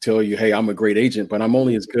to tell you, hey, I'm a great agent, but I'm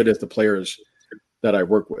only as good as the players that I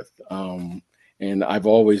work with. And I've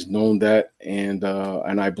always known that. And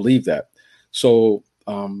I believe that. So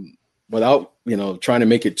without, trying to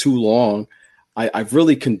make it too long, I've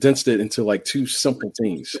really condensed it into like 2 simple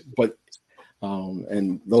things, but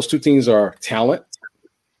and those 2 things are talent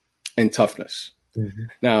and toughness. Mm-hmm.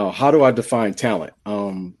 Now, how do I define talent?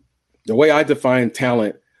 The way I define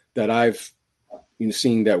talent that I've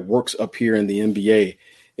seen that works up here in the NBA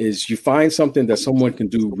is you find something that someone can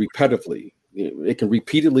do repetitively. It can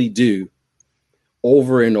repeatedly do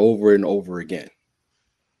over and over and over again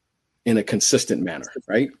in a consistent manner,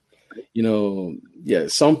 right?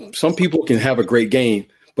 Some people can have a great game,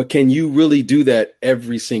 but can you really do that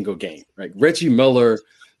every single game, right? Reggie Miller,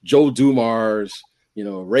 Joe Dumars,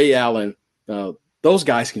 Ray Allen, those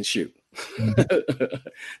guys can shoot.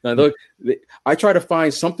 Now, look, I try to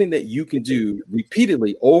find something that you can do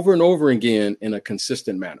repeatedly over and over again in a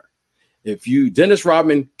consistent manner. Dennis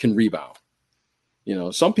Rodman can rebound.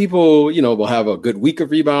 Some people, will have a good week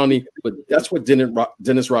of rebounding, but that's what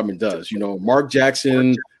Dennis Rodman does. Mark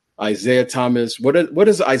Jackson, Isaiah Thomas. What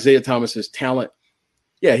is Isaiah Thomas's talent?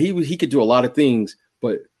 Yeah, he could do a lot of things,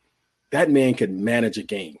 but that man could manage a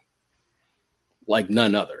game like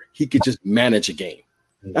none other. He could just manage a game.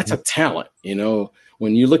 That's a talent,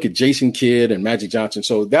 when you look at Jason Kidd and Magic Johnson.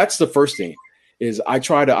 So that's the first thing, is I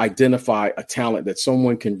try to identify a talent that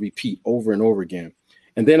someone can repeat over and over again.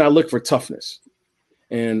 And then I look for toughness.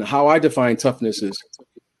 And how I define toughness is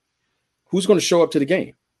who's going to show up to the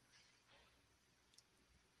game?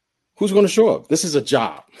 Who's going to show up? This is a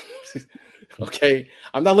job. Okay.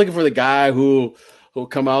 I'm not looking for the guy who'll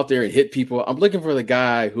come out there and hit people. I'm looking for the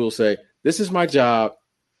guy who will say, this is my job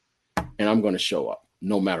and I'm going to show up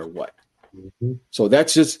no matter what. Mm-hmm. So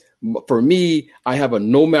that's just, for me, I have a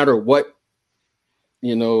no matter what,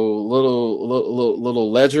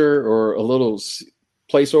 little ledger or a little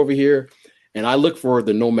place over here. And I look for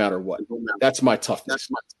the no matter what. That's my toughness.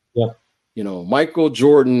 Yeah. You know, Michael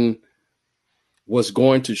Jordan was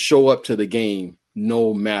going to show up to the game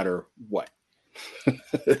no matter what.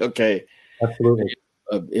 Okay. Absolutely.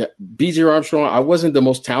 B.J. Armstrong, I wasn't the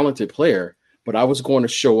most talented player, but I was going to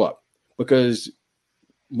show up because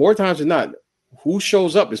more times than not, who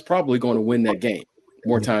shows up is probably going to win that game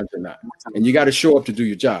more times than not. And you got to show up to do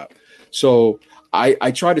your job. So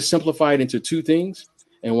I try to simplify it into two things.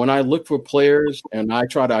 And when I look for players and I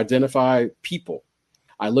try to identify people,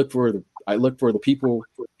 I look for the people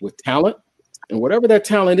with talent and whatever that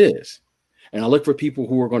talent is. And I look for people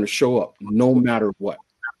who are going to show up no matter what.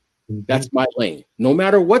 That's my lane. No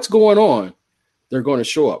matter what's going on, they're going to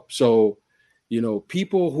show up. So, you know,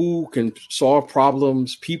 people who can solve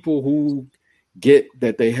problems, people who get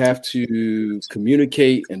that they have to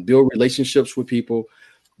communicate and build relationships with people,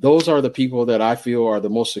 those are the people that I feel are the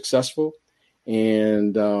most successful.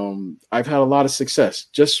 And I've had a lot of success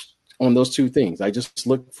just on those two things. I just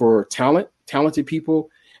look for talented people,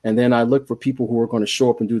 and then I look for people who are going to show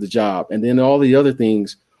up and do the job. And then all the other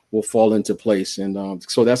things will fall into place. And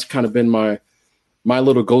so that's kind of been my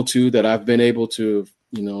little go-to that I've been able to,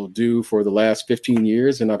 you know, do for the last 15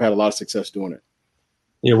 years. And I've had a lot of success doing it.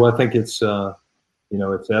 Yeah, well, I think it's, you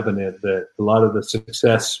know, it's evident that a lot of the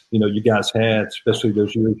success, you know, you guys had, especially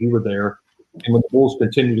those years you were there, and when the Bulls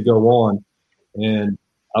continued to go on, and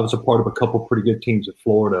I was a part of a couple pretty good teams in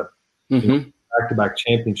Florida, you know, back-to-back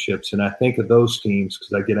championships. And I think of those teams,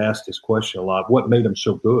 because I get asked this question a lot, what made them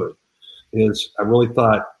so good is I really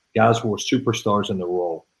thought guys were superstars in the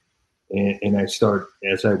role. And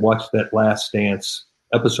as I watched that Last Dance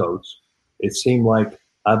episodes, it seemed like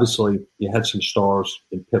obviously you had some stars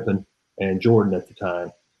in Pippen and Jordan at the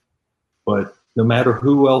time. But no matter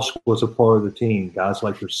who else was a part of the team, guys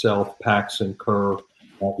like yourself, Paxson, Kerr,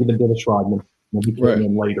 even Dennis Rodman, when he came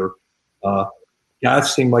in later,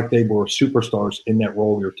 guys seemed like they were superstars in that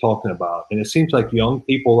role you're talking about. And it seems like young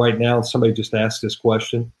people right now, somebody just asked this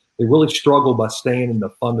question, they really struggle by staying in the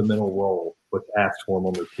fundamental role what's asked for them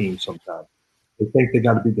on their team sometimes. They think they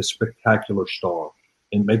got to be the spectacular star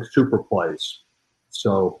and make super plays.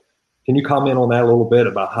 So can you comment on that a little bit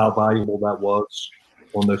about how valuable that was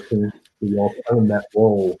on those teams, you all playing that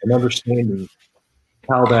role and understanding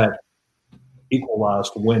how that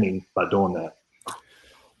equalized winning by doing that?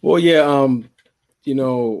 Well, yeah, you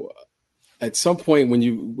know, at some point when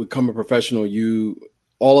you become a professional,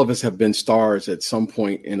 all of us have been stars at some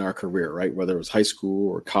point in our career, right? Whether it was high school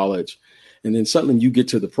or college. And then suddenly you get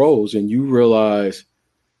to the pros and you realize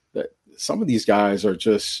that some of these guys are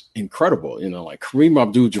just incredible. You know, like Kareem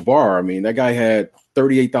Abdul-Jabbar. I mean, that guy had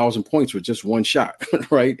 38,000 points with just one shot,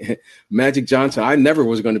 right? Magic Johnson. I never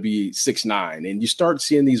was going to be 6'9". And you start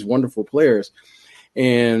seeing these wonderful players.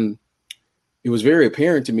 And it was very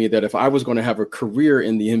apparent to me that if I was going to have a career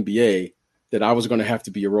in the NBA, that I was going to have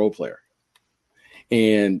to be a role player.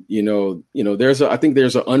 And, you know, I think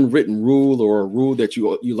there's an unwritten rule or a rule that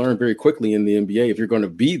you learn very quickly in the NBA. If you're going to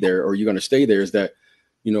be there or you're going to stay there, is that,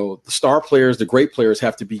 you know, the star players, the great players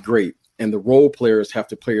have to be great, and the role players have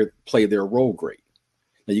to play their role great.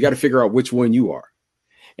 Now you got to figure out which one you are.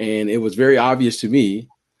 And it was very obvious to me,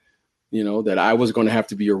 you know, that I was going to have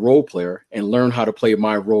to be a role player and learn how to play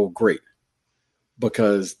my role great,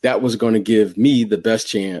 because that was going to give me the best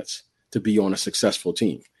chance to be on a successful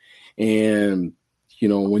team. And, you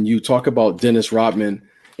know, when you talk about Dennis Rodman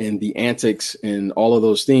and the antics and all of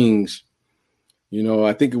those things, you know,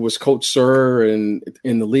 I think it was Coach Sir and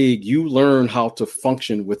in the league, you learn how to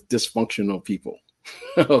function with dysfunctional people.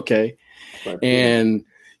 Okay. Right. And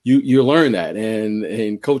you learn that.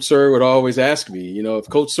 And Coach Sir would always ask me, you know, if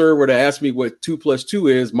Coach Sir were to ask me what 2 + 2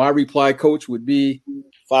 is, my reply, Coach, would be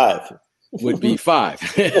 5. Would be 5.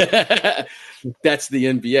 That's the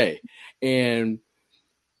NBA. And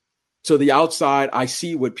to the outside, I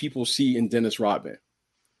see what people see in Dennis Rodman.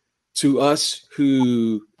 To us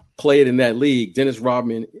who played in that league, Dennis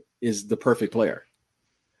Rodman is the perfect player.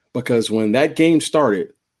 Because when that game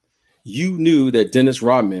started, you knew that Dennis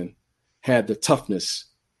Rodman had the toughness,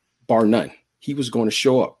 bar none. He was going to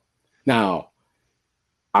show up. Now,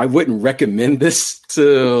 I wouldn't recommend this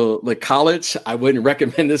to the college. I wouldn't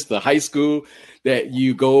recommend this to high school, that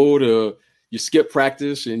you skip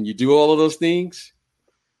practice and you do all of those things.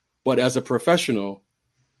 But as a professional,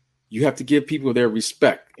 you have to give people their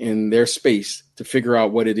respect and their space to figure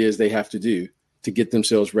out what it is they have to do to get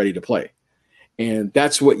themselves ready to play. And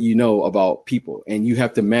that's what you know about people, and you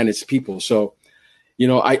have to manage people. So, you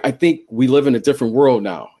know, I think we live in a different world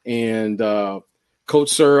now. And Coach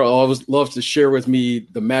Sir always loves to share with me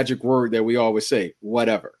the magic word that we always say,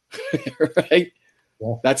 whatever, right?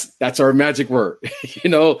 Yeah. That's our magic word.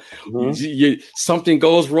 Something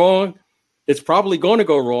goes wrong, it's probably going to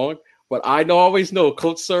go wrong. But I always know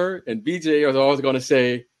Coach Sir and BJ are always going to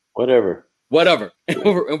say whatever, and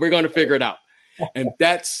we're going to figure it out. And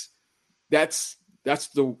that's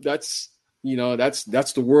the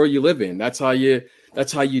world you live in. That's how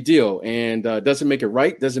you deal. And doesn't make it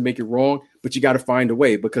right, doesn't make it wrong, but you got to find a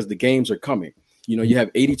way because the games are coming. You have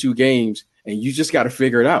 82 games and you just got to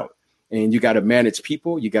figure it out. And you got to manage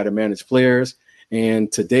people, you got to manage players.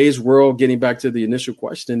 And today's world, getting back to the initial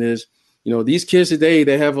question, is, these kids today,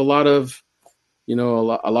 they have a lot of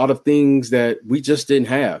things that we just didn't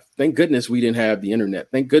have. Thank goodness we didn't have the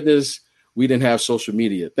internet. Thank goodness we didn't have social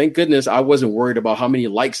media. Thank goodness I wasn't worried about how many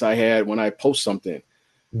likes I had when I post something,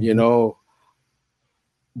 But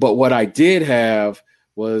what I did have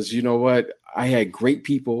was, I had great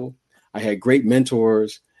people. I had great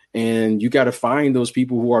mentors. And you got to find those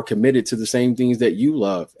people who are committed to the same things that you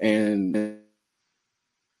love. And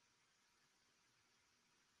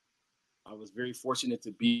I was very fortunate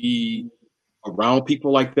to be around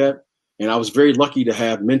people like that. And I was very lucky to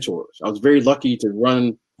have mentors. I was very lucky to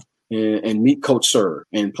run and meet Coach Sir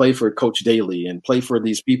and play for Coach Daly and play for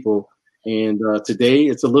these people. And today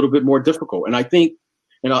it's a little bit more difficult. And I think,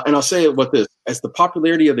 and I'll say it with this, as the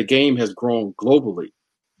popularity of the game has grown globally,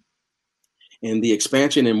 and the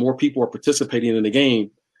expansion and more people are participating in the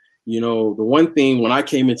game, the one thing when I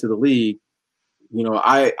came into the league,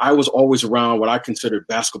 I was always around what I considered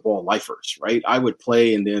basketball lifers, right? I would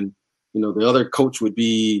play and then, the other coach would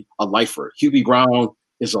be a lifer. Hubie Brown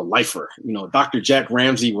is a lifer. Dr. Jack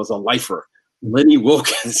Ramsey was a lifer. Lenny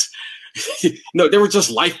Wilkins, they were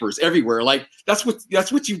just lifers everywhere. Like that's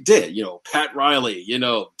what you did, Pat Riley,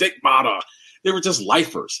 Dick Motta, they were just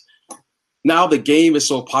lifers. Now the game is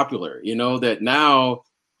so popular, that now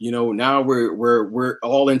we're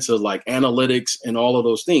all into like analytics and all of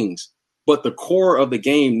those things, but the core of the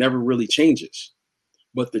game never really changes.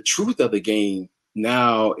 But the truth of the game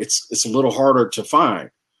now, it's a little harder to find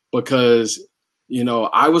because,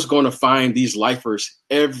 I was going to find these lifers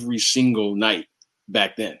every single night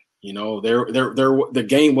back then. The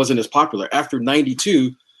game wasn't as popular. After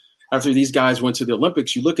 92, after these guys went to the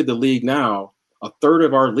Olympics, you look at the league now, a third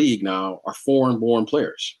of our league now are foreign-born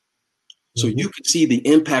players. So you can see the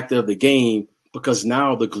impact of the game because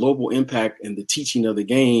now the global impact and the teaching of the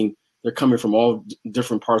game, they're coming from all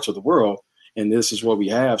different parts of the world, and this is what we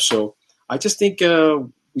have. So I just think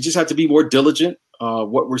we just have to be more diligent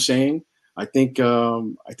what we're saying. I think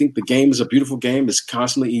the game is a beautiful game. It's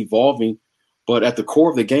constantly evolving, but at the core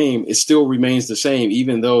of the game, it still remains the same,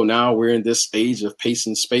 even though now we're in this stage of pace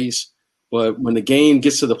and space. But when the game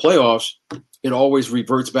gets to the playoffs, it always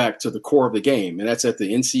reverts back to the core of the game. And that's at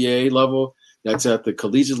the NCAA level, that's at the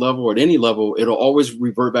collegiate level, or at any level. It'll always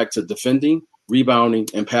revert back to defending, rebounding,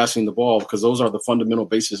 and passing the ball because those are the fundamental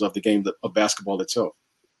bases of the game of basketball itself.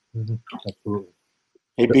 Mm-hmm. Absolutely.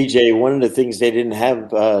 Hey, BJ, one of the things they didn't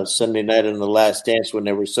have Sunday night on The Last Dance when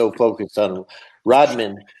they were so focused on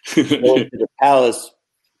Rodman going to the Palace,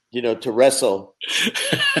 to wrestle,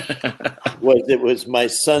 was my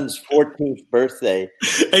son's 14th birthday.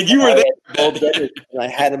 And you were there. I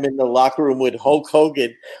had him in the locker room with Hulk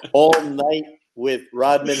Hogan all night with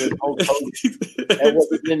Rodman and Hulk Hogan. I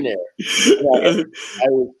wasn't in there. I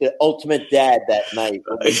was the ultimate dad that night.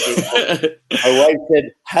 My wife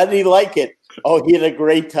said, "How did he like it?" "Oh, he had a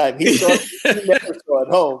great time. He never saw it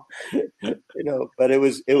home." But it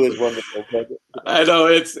was wonderful. I know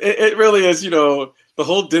it really is. The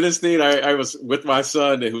whole Dennis thing. I was with my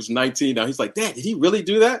son who's 19 now. He's like, "Dad, did he really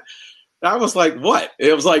do that?" And I was like, "What?"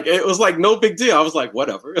 It was like no big deal. I was like,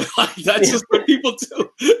 "Whatever." Like that's just what people do.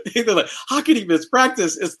 They're like, "How can he miss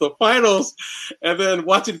practice? It's the finals." And then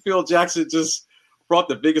watching Phil Jackson just brought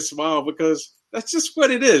the biggest smile because that's just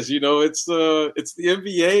what it is. It's the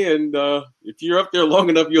NBA, and if you're up there long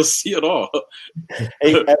enough, you'll see it all.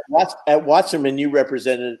 Hey, at Wasserman, you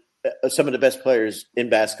represented some of the best players in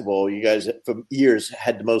basketball. You guys, for years,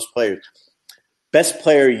 had the most players. Best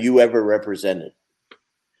player you ever represented?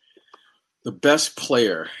 The best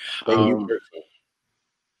player.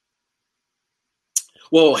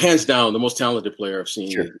 Well, hands down, the most talented player I've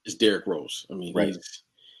seen is Derrick Rose. I mean, right.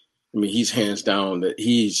 He's hands down that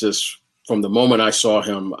he's just, from the moment I saw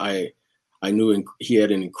him, I knew he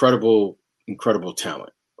had an incredible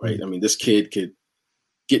talent, right? Mm-hmm. I mean, this kid could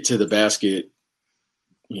get to the basket.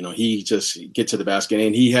 He just get to the basket,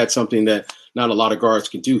 and he had something that not a lot of guards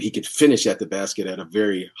can do. He could finish at the basket at a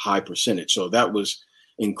very high percentage. So that was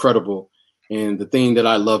incredible. And the thing that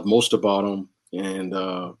I love most about him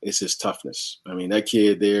is his toughness. I mean, that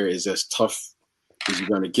kid there is as tough as you're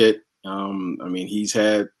going to get. I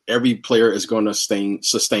mean, every player is going to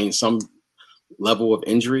sustain some level of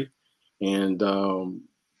injury. And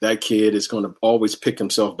that kid is going to always pick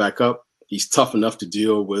himself back up. He's tough enough to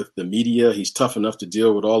deal with the media. He's tough enough to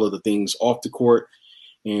deal with all of the things off the court.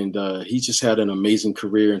 And he just had an amazing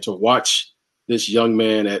career. And to watch this young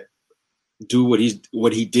man do what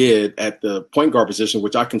he did at the point guard position,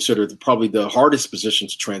 which I consider probably the hardest position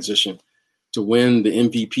to transition, to win the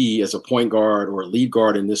MVP as a point guard or a lead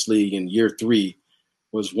guard in this league in year 3,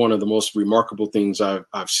 was one of the most remarkable things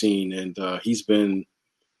I've seen. And he's been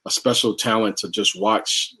a special talent to just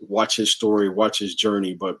watch his story, watch his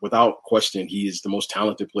journey. But without question, he is the most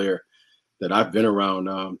talented player that I've been around.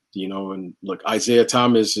 And look, Isaiah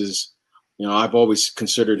Thomas is, I've always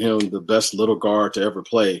considered him the best little guard to ever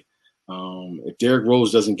play. If Derrick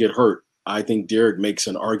Rose doesn't get hurt, I think Derrick makes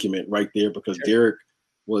an argument right there, because Derrick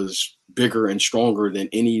was bigger and stronger than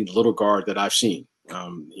any little guard that I've seen.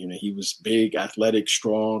 He was big, athletic,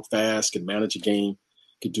 strong, fast, could manage a game,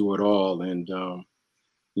 could do it all. And,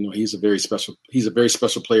 he's a very special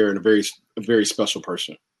player and a very special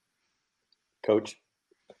person. Coach,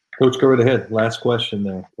 go right ahead. Last question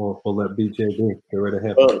there. We'll let BJ be. Go right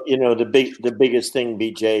ahead. Well, the biggest thing,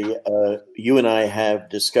 BJ, you and I have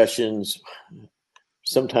discussions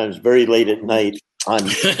sometimes very late at night on.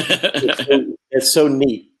 It's so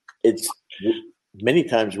neat. It's many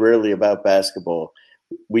times rarely about basketball.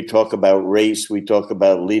 We talk about race. We talk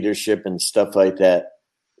about leadership and stuff like that.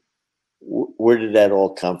 Where did that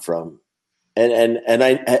all come from? And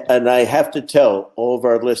I have to tell all of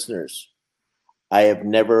our listeners, I have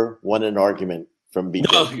never won an argument from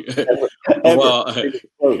BJ. Ever. Well,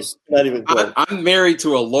 not even close. I'm married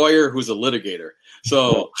to a lawyer who's a litigator,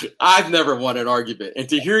 so I've never won an argument. And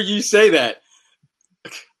to hear you say that,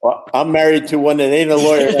 well, I'm married to one that ain't a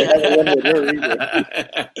lawyer. I haven't won with her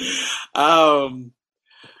either.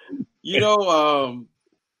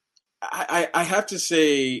 I have to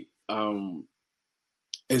say,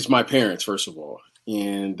 it's my parents, first of all.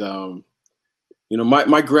 And,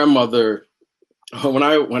 my grandmother, when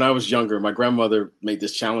I was younger, my grandmother made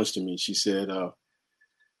this challenge to me. She said,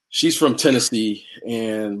 she's from Tennessee,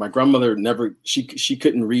 and my grandmother she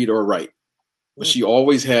couldn't read or write, but she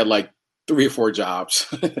always had like 3 or 4 jobs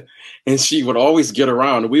and she would always get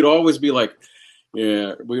around. And we'd always be like,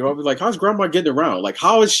 how's grandma getting around? Like,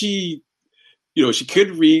 how is she, she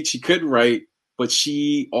couldn't read, she couldn't write, but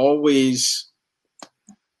she always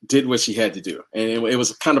did what she had to do. And it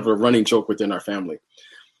was kind of a running joke within our family.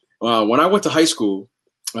 When I went to high school,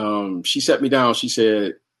 she sat me down. She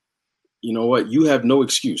said, you know what? You have no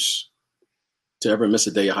excuse to ever miss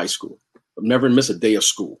a day of high school, never miss a day of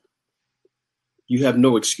school. You have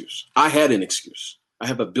no excuse. I had an excuse. I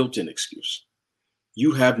have a built-in excuse.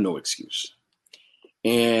 You have no excuse.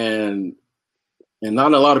 And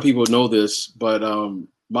not a lot of people know this, but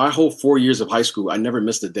my whole 4 years of high school, I never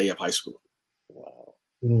missed a day of high school. Wow.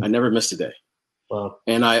 I never missed a day. Wow.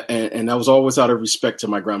 And that was always out of respect to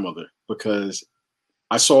my grandmother, because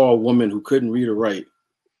I saw a woman who couldn't read or write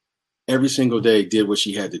every single day did what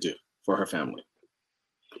she had to do for her family.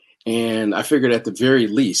 And I figured at the very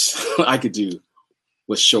least I could do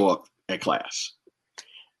was show up at class,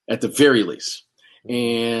 at the very least.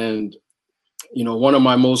 And, one of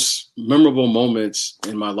my most memorable moments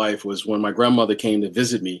in my life was when my grandmother came to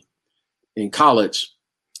visit me in college.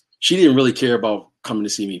 She didn't really care about coming to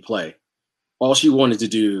see me play. All she wanted to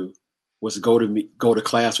do was go to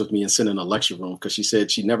class with me and sit in a lecture room, because she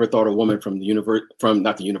said she never thought a woman from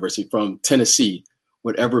from Tennessee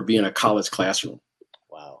would ever be in a college classroom.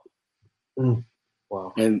 Wow.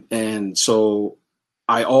 Wow. And so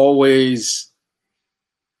I always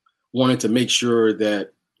wanted to make sure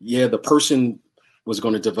that, the person was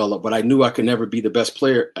going to develop, but I knew I could never be the best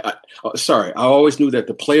player. I always knew that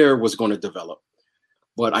the player was going to develop,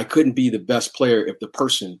 but I couldn't be the best player if the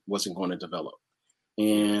person wasn't going to develop.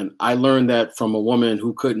 And I learned that from a woman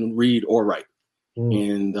who couldn't read or write.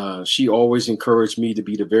 And she always encouraged me to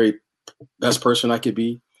be the very best person I could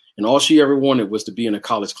be. And all she ever wanted was to be in a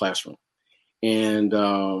college classroom. And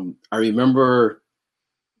I remember,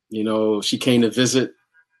 she came to visit,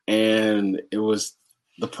 and it was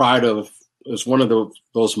one of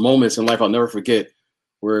those moments in life I'll never forget,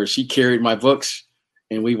 where she carried my books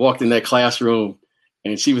and we walked in that classroom,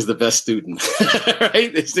 and she was the best student,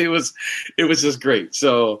 right? It was just great.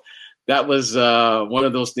 So that was one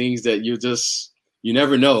of those things that you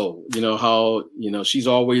never know, how, she's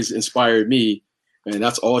always inspired me. And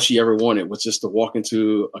that's all she ever wanted, was just to walk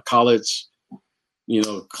into a college,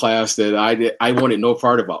 class that I wanted no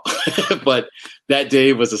part about. But that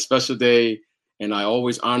day was a special day, and I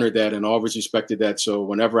always honored that and always respected that. So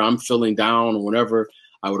whenever I'm feeling down, or whenever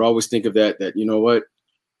I would always think of that, you know what,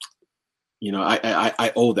 you know,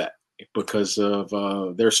 I owe that because of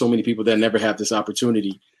there are so many people that never have this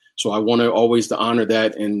opportunity. So I want to always to honor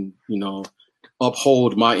that and, you know,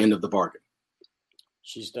 uphold my end of the bargain.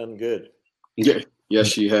 She's done good. Yeah. Yes,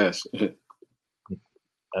 she has.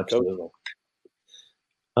 Absolutely.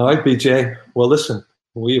 All right, BJ. Well, listen,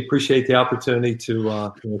 we appreciate the opportunity to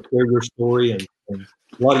share your story and a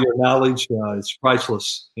lot of your knowledge. It's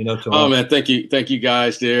priceless, you know. Man, thank you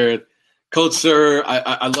guys there. Coach Sir,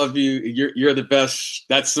 I love you. You're the best.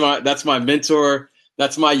 That's my mentor.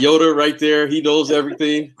 That's my Yoda right there. He knows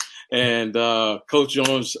everything. And Coach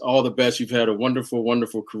Jones, all the best. You've had a wonderful,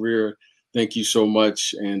 wonderful career. Thank you so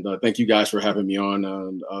much, and thank you guys for having me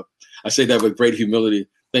on. I say that with great humility.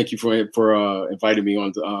 Thank you for inviting me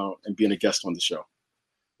on and being a guest on the show.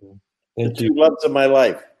 Thank you. 2 loves of my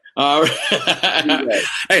life. All right.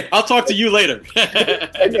 Hey, I'll talk to you later.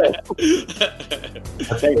 I know.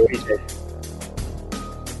 Thank you, BJ.